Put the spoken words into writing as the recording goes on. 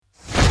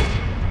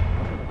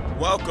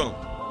Welcome.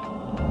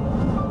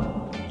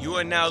 You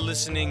are now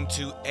listening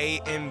to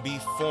AMB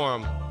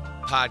Forum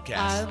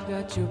podcast.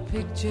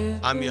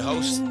 I'm your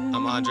host.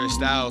 I'm Andre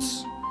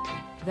Styles.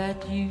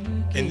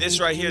 And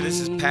this right here, this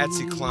is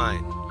Patsy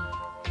Cline.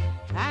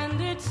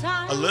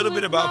 A little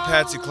bit about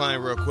Patsy Cline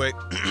real quick.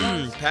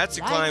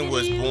 Patsy Cline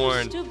was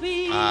born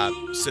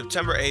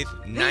September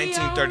 8th,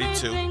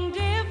 1932.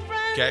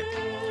 Okay?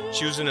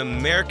 She was an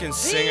American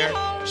singer.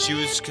 She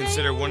was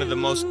considered one of the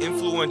most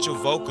influential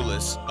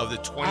vocalists of the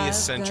 20th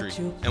century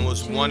and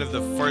was one of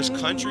the first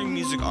country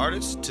music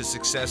artists to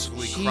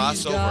successfully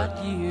cross over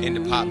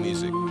into pop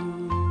music.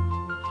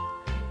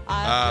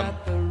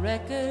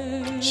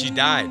 She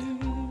died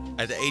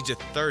at the age of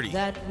 30.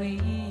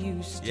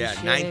 Yeah,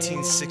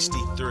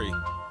 1963.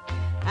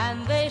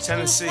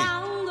 Tennessee.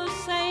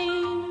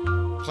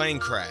 Plane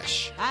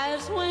crash.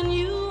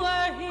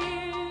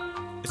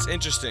 It's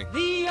interesting.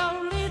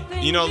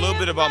 You know, a little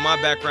bit about my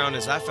background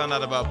is I found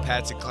out about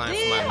Patsy Cline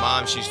from my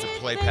mom. She used to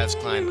play Patsy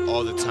Cline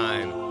all the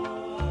time.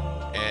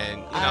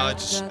 And, you know,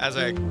 just as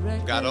I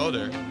got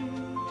older,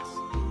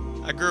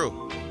 I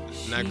grew.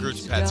 And I grew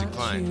to Patsy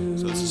Cline.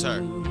 So this is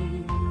her.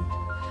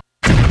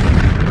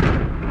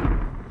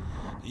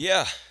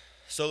 Yeah.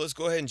 So let's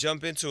go ahead and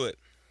jump into it.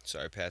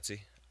 Sorry,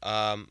 Patsy.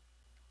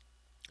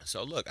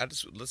 So look,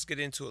 let's get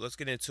into it. Let's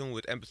get in tune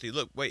with empathy.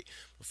 Look, wait,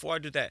 before I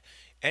do that,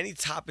 any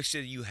topics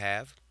that you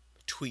have,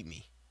 tweet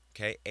me.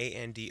 Okay,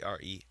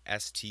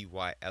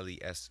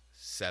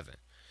 AndreStyles7.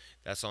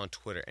 That's on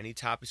Twitter. Any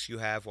topics you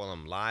have while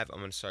I'm live, I'm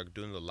gonna start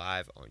doing the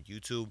live on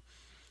YouTube.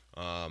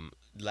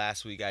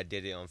 Last week I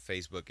did it on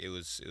Facebook. It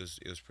was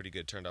pretty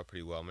good. Turned out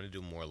pretty well. I'm gonna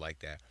do more like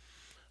that.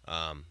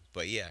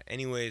 But yeah.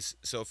 Anyways,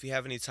 so if you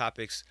have any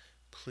topics,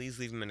 please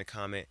leave them in a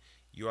comment.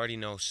 You already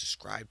know.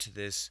 Subscribe to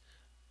this.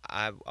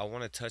 I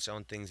want to touch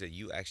on things that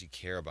you actually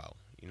care about.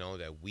 You know,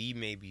 that we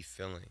may be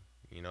feeling.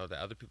 You know, that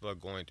other people are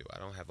going through. I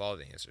don't have all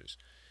the answers,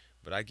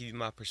 but I give you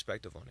my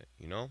perspective on it,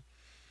 you know?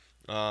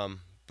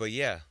 But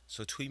yeah,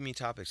 so tweet me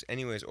topics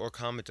anyways, or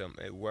comment them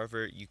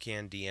wherever you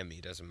can. DM me,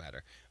 it doesn't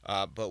matter.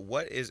 But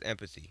what is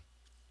empathy?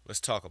 Let's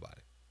talk about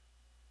it.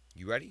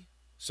 You ready?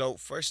 So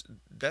first,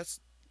 that's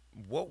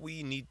what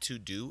we need to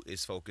do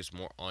is focus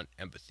more on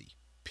empathy,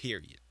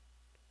 period.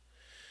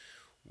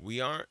 We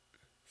have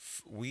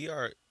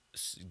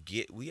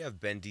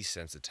been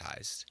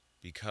desensitized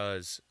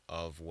because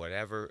of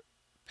whatever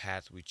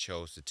path we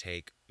chose to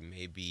take.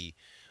 Maybe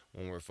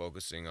when we're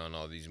focusing on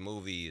all these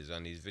movies,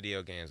 on these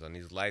video games, on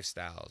these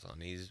lifestyles, on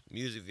these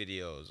music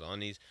videos,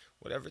 on these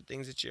whatever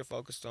things that you're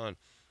focused on,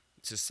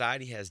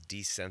 society has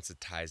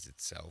desensitized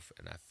itself,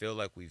 and I feel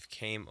like we've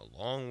came a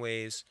long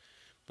ways,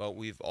 but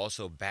we've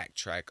also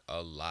backtracked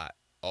a lot.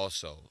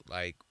 Also,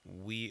 like,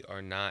 we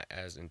are not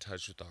as in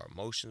touch with our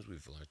emotions.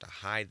 We've learned to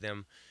hide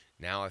them.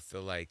 Now I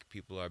feel like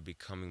people are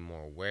becoming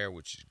more aware,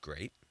 which is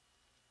great.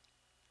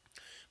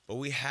 But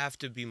we have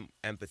to be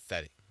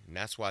empathetic. And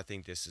that's why I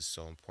think this is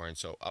so important.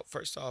 So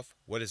first off,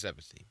 what is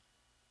empathy?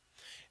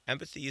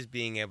 Empathy is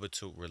being able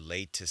to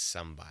relate to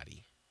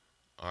somebody.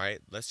 All right,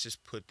 let's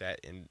just put that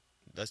in.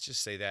 Let's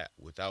just say that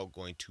without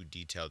going too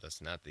detailed.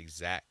 That's not the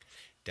exact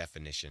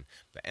definition.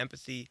 But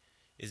empathy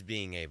is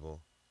being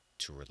able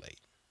to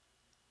relate.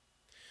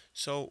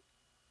 So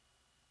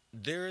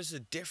there is a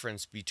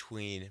difference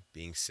between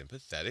being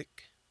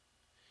sympathetic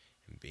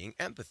and being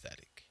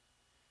empathetic.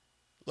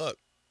 Look,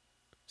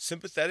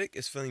 sympathetic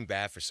is feeling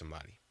bad for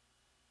somebody.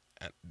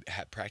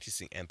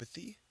 Practicing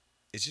empathy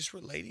is just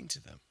relating to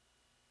them.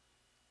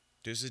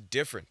 There's a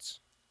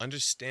difference.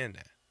 Understand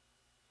that.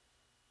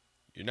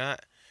 You're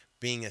not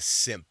being a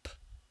simp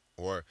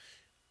or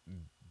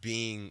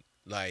being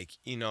like,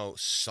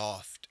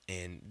 soft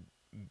and,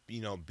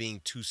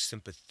 being too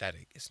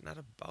sympathetic. It's not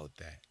about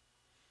that.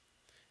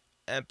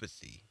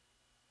 Empathy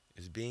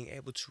is being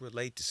able to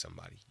relate to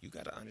somebody. You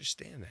got to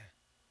understand that.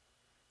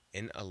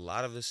 And a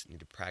lot of us need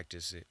to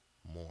practice it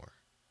more.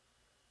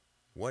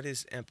 What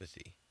is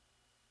empathy?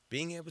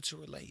 Being able to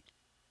relate.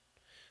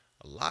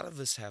 A lot of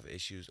us have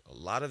issues. A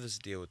lot of us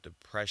deal with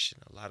depression.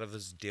 A lot of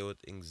us deal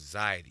with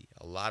anxiety.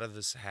 A lot of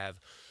us have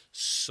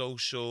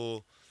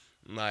social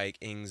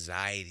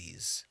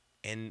anxieties.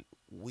 And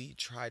we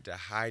try to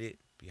hide it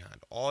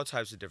behind all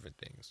types of different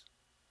things.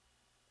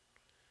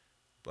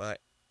 But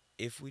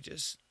if we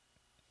just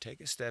take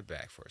a step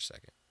back for a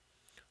second,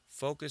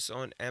 focus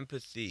on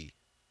empathy.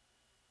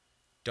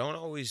 Don't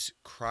always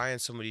cry on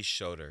somebody's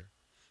shoulder.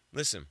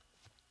 Listen,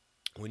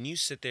 when you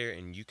sit there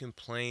and you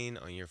complain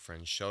on your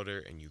friend's shoulder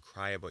and you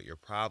cry about your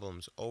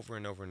problems over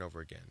and over and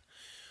over again,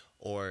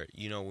 or,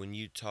 when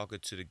you talk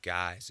to the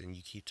guys and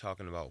you keep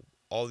talking about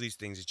all these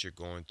things that you're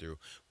going through,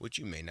 which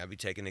you may not be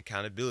taking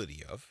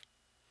accountability of,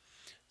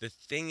 the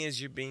thing is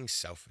you're being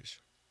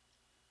selfish.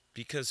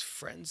 Because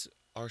friends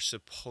are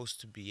supposed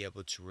to be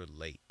able to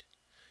relate.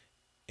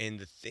 And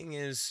the thing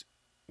is,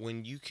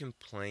 when you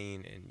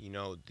complain and,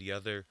 the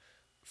other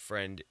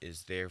friend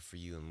is there for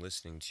you and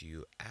listening to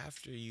you,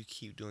 after you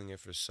keep doing it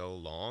for so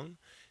long,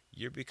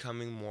 you're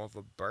becoming more of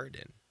a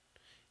burden.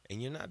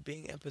 And you're not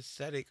being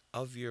empathetic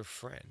of your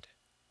friend.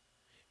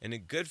 And a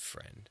good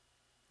friend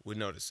would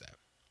notice that.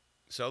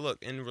 So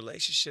look, in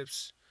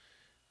relationships,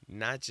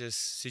 not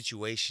just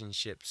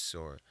situationships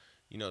or,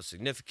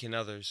 significant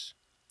others,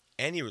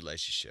 any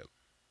relationship,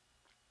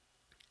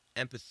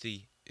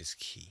 empathy is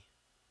key.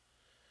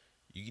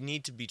 You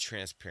need to be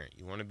transparent.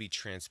 You want to be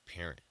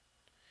transparent.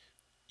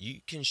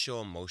 You can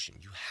show emotion.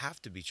 You have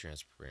to be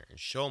transparent and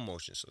show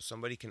emotion so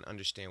somebody can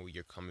understand where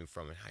you're coming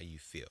from and how you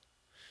feel.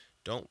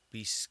 Don't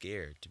be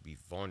scared to be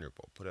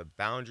vulnerable. Put up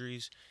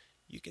boundaries.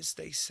 You can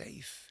stay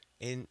safe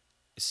and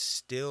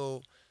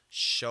still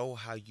show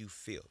how you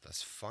feel.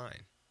 That's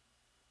fine.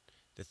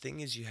 The thing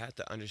is, you have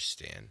to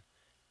understand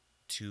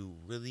to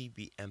really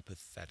be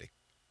empathetic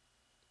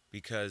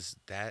because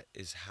that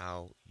is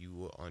how you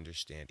will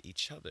understand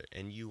each other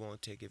and you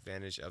won't take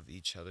advantage of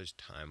each other's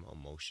time,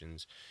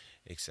 emotions,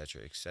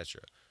 etc.,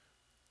 etc.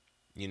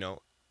 You know,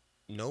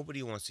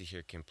 nobody wants to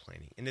hear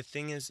complaining. And the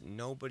thing is,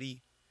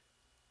 nobody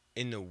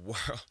in the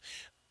world,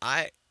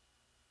 I,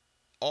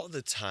 all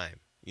the time,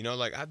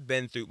 like I've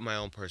been through my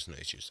own personal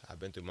issues. I've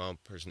been through my own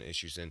personal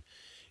issues and,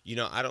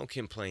 I don't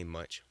complain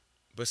much.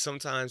 But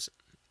sometimes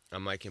I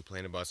might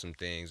complain about some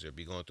things or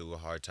be going through a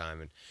hard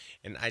time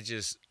and I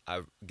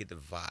get the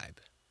vibe,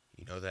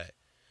 that,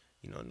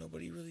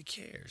 nobody really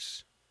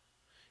cares.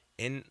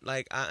 And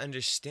like I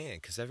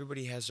understand because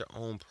everybody has their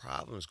own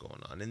problems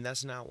going on. And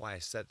that's not why I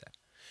said that.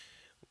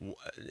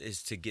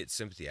 Is to get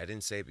sympathy. I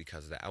didn't say it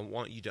because of that. I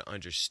want you to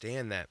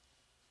understand that,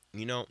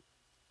 you know,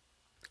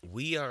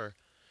 we are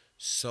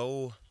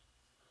so,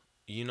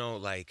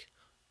 like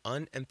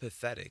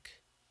unempathetic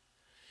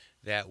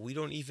that we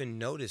don't even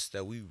notice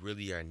that we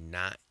really are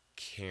not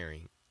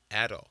caring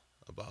at all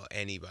about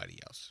anybody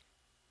else.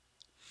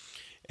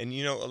 And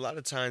a lot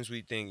of times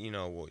we think,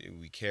 well,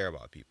 we care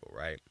about people,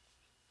 right?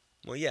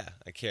 Well, yeah,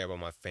 I care about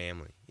my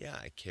family. Yeah,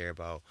 I care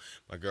about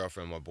my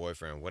girlfriend, my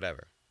boyfriend,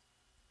 whatever.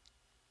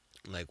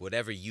 Like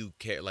whatever you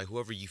care, like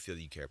whoever you feel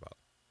you care about.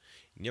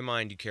 In your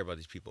mind, you care about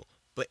these people.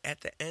 But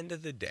at the end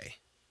of the day,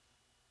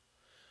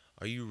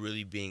 are you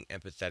really being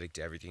empathetic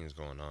to everything that's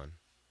going on?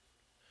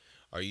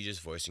 Are you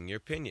just voicing your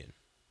opinion?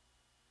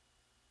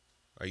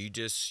 Are you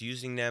just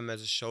using them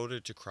as a shoulder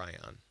to cry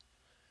on?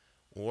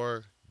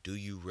 Or do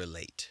you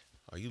relate?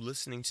 Are you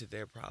listening to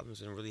their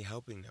problems and really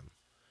helping them?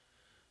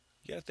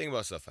 You gotta think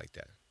about stuff like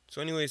that.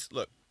 So, anyways,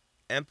 look,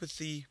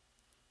 empathy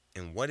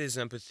and what is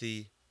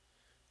empathy?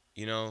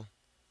 You know,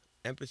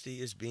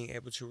 empathy is being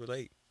able to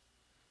relate.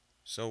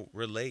 So,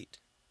 relate.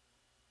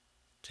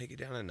 Take it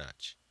down a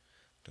notch.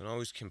 Don't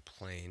always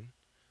complain.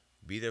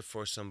 Be there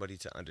for somebody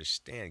to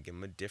understand. Give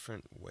them a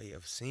different way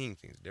of seeing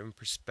things, a different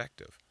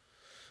perspective.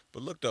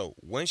 But look, though,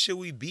 when should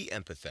we be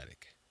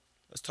empathetic?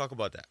 Let's talk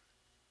about that.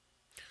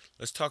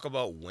 Let's talk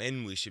about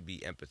when we should be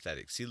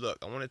empathetic. See, look,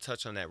 I want to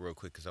touch on that real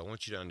quick because I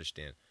want you to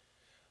understand.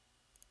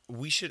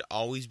 We should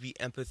always be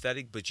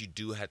empathetic, but you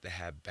do have to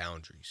have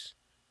boundaries.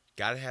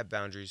 Gotta have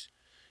boundaries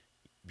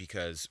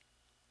because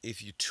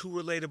if you're too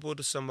relatable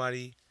to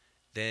somebody,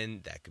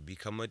 then that could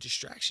become a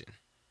distraction.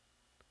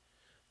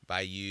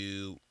 By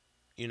you,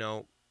 you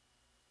know,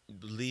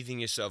 leaving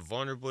yourself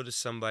vulnerable to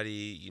somebody,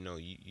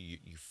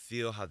 you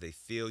feel how they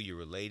feel, you're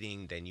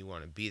relating, then you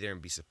want to be there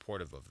and be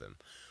supportive of them.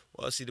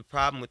 Well, see, the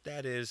problem with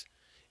that is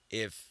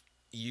if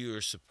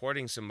you're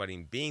supporting somebody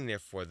and being there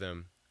for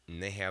them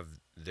and they have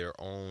their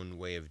own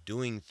way of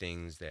doing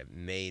things that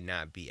may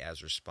not be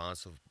as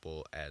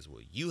responsible as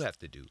what you have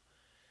to do,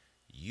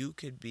 you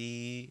could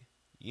be,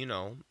 you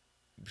know,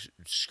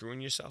 screwing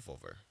yourself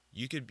over.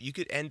 You could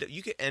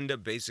end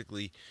up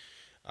basically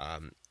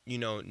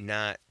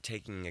not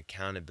taking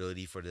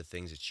accountability for the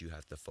things that you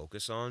have to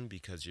focus on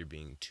because you're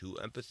being too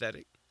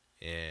empathetic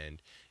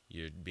and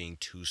you're being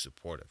too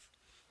supportive.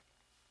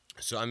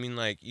 So I mean,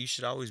 like you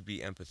should always be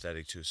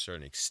empathetic to a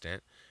certain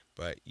extent,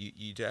 but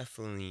you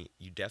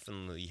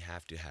definitely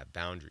have to have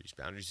boundaries.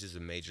 Boundaries is a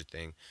major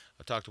thing.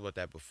 I talked about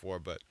that before,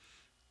 but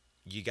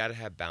you got to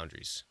have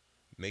boundaries.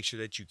 Make sure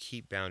that you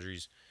keep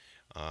boundaries,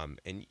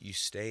 and you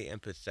stay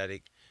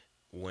empathetic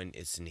when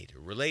it's needed.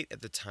 Relate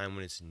at the time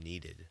when it's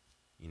needed.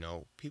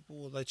 People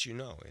will let you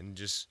know, and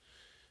just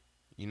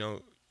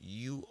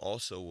you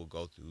also will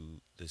go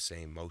through the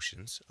same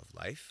motions of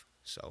life,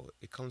 so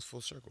it comes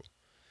full circle.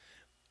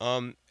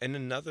 And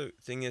another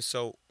thing is,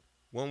 so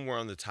when we're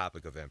on the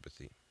topic of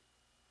empathy,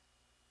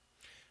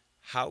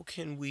 how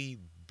can we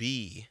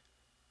be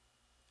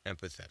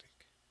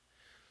empathetic?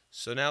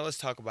 So now let's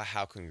talk about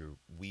how can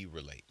we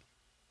relate.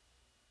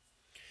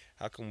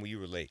 How can we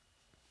relate?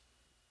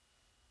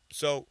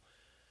 So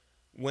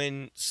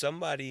when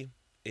somebody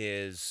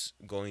is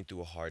going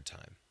through a hard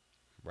time,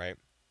 right?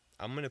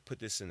 I'm going to put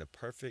this in the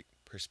perfect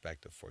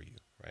perspective for you,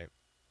 right?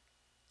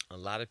 A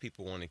lot of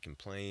people want to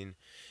complain.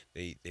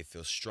 They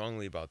feel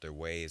strongly about their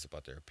ways,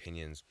 about their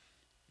opinions,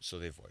 so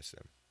they voice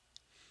them.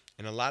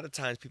 And a lot of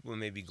times people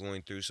may be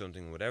going through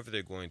something, whatever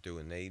they're going through,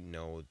 and they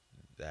know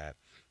that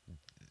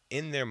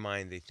in their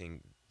mind they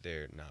think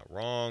they're not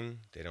wrong.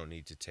 They don't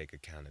need to take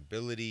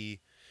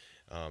accountability.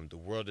 The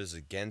world is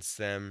against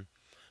them.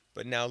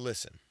 But now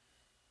listen,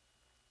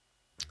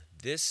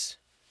 this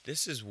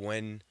this is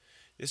when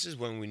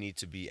we need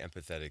to be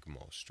empathetic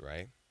most,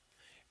 right?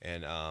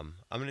 And I'm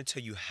going to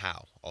tell you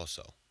how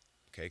also,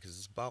 okay? Because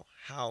it's about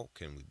how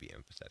can we be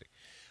empathetic.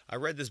 I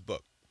read this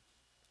book.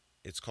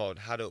 It's called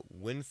How to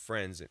Win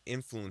Friends and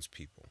Influence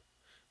People.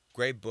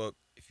 Great book.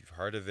 If you've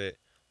heard of it,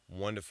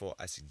 wonderful.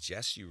 I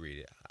suggest you read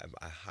it.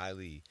 I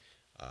highly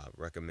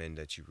recommend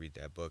that you read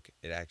that book.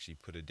 It actually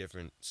put a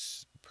different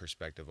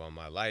perspective on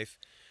my life.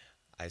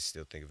 I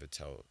still think of it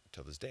till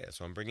this day.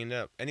 So I'm bringing it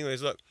up.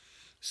 Anyways, look.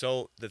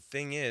 So the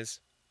thing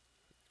is,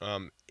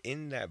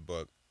 in that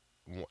book,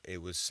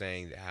 it was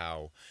saying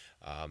how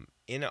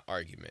in an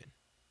argument,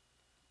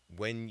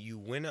 when you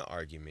win an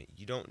argument,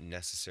 you don't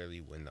necessarily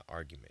win the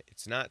argument.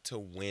 It's not to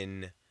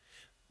win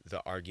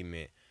the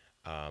argument.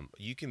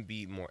 You can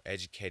be more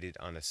educated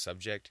on a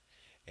subject,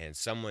 and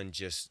someone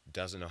just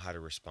doesn't know how to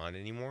respond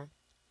anymore.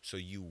 So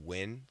you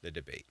win the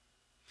debate.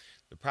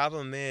 The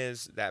problem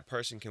is that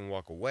person can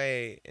walk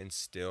away and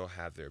still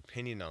have their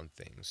opinion on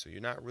things. So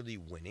you're not really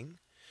winning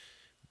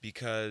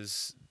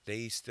because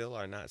they still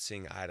are not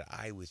seeing eye to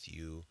eye with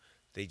you.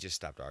 They just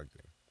stopped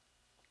arguing.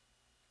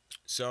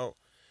 So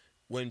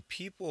when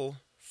people,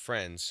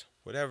 friends,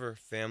 whatever,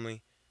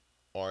 family,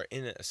 are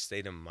in a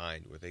state of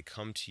mind where they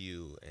come to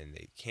you and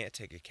they can't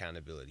take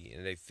accountability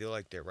and they feel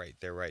like they're right,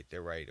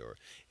 or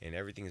and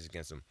everything is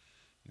against them,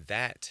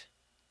 that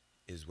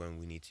is when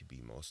we need to be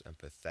most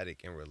empathetic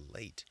and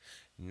relate,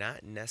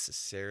 not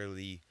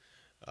necessarily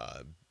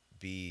uh,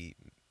 be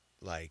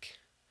like,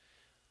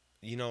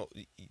 you know,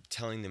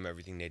 telling them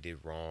everything they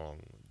did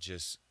wrong.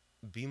 Just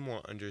be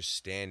more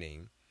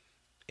understanding,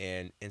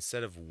 and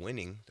instead of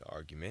winning the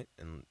argument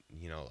and,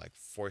 like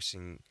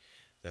forcing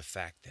the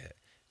fact that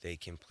they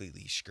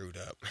completely screwed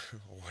up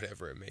or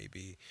whatever it may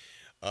be,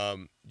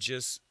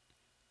 just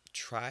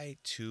try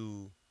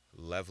to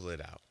level it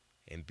out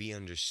and be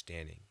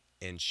understanding,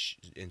 and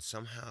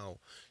somehow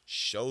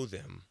show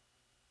them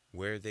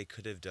where they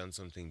could have done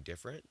something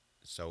different,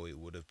 so it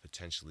would have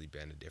potentially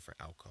been a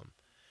different outcome.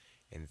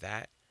 And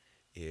that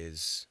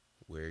is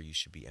where you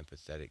should be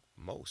empathetic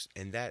most.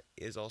 And that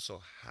is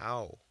also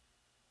how,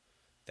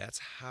 that's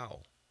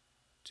how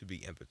to be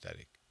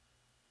empathetic.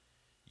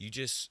 You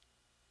just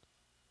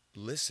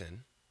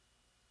listen,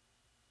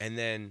 and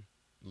then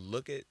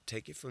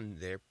take it from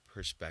their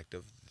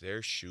perspective,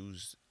 their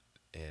shoes,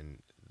 and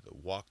the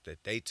walk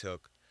that they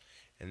took,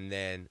 and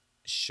then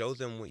show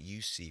them what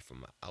you see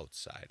from an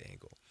outside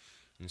angle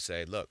and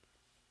say, look,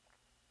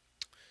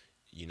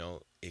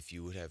 if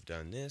you would have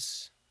done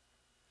this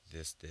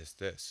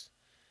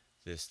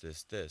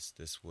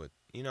would,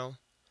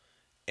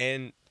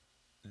 and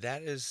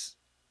that is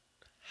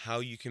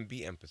how you can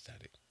be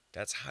empathetic.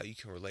 That's how you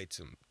can relate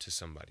to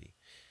somebody.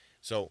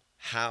 So,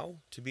 how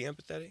to be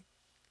empathetic?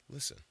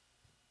 Listen.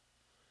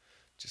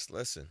 Just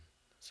listen.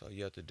 That's all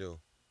you have to do.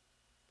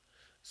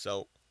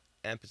 So,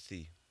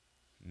 empathy,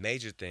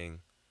 major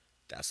thing.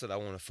 That's what I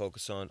want to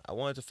focus on. I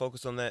wanted to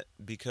focus on that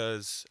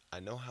because I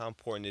know how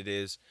important it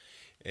is.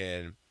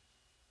 And,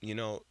 you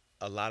know,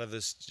 a lot of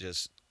us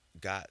just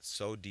got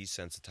so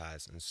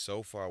desensitized and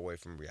so far away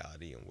from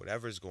reality and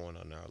whatever's going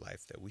on in our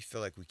life that we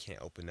feel like we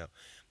can't open up.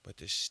 But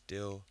there's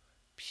still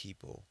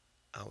people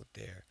out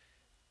there.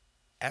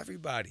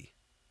 Everybody.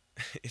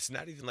 It's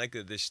not even like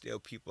there's still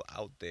people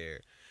out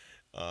there.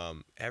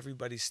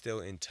 Everybody's still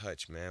in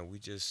touch, man. We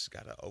just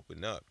gotta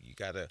open up. You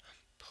gotta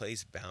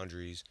place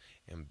boundaries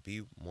and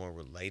be more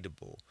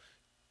relatable.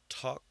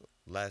 Talk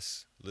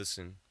less,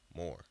 listen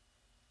more.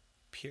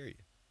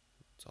 Period.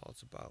 That's all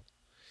it's about.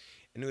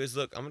 Anyways,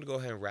 look, I'm gonna go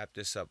ahead and wrap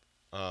this up.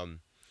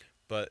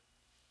 But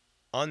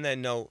on that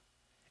note,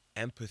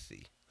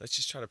 empathy. Let's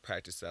just try to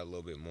practice that a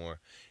little bit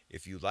more.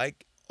 If you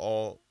like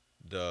all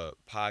the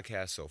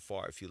podcast so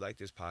far, if you like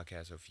this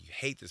podcast or if you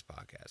hate this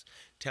podcast,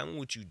 tell me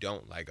what you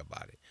don't like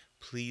about it.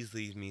 Please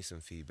leave me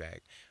some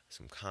feedback,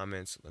 some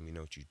comments. Let me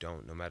know what you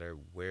don't, no matter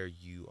where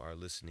you are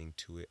listening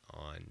to it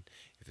on.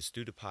 If it's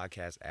through the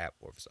podcast app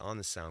or if it's on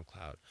the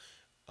SoundCloud,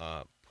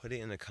 put it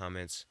in the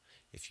comments.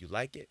 If you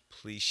like it,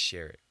 please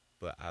share it.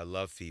 But I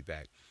love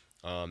feedback.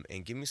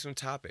 And give me some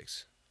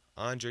topics.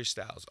 Andre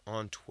Styles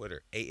on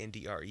Twitter,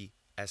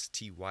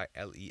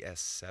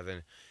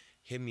 AndreStyles7.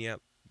 Hit me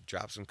up,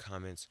 drop some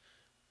comments,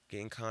 get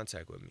in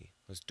contact with me.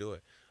 Let's do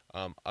it.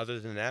 Other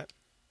than that,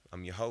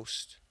 I'm your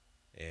host,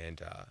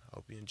 and I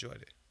hope you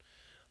enjoyed it.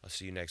 I'll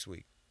see you next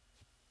week.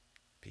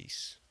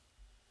 Peace.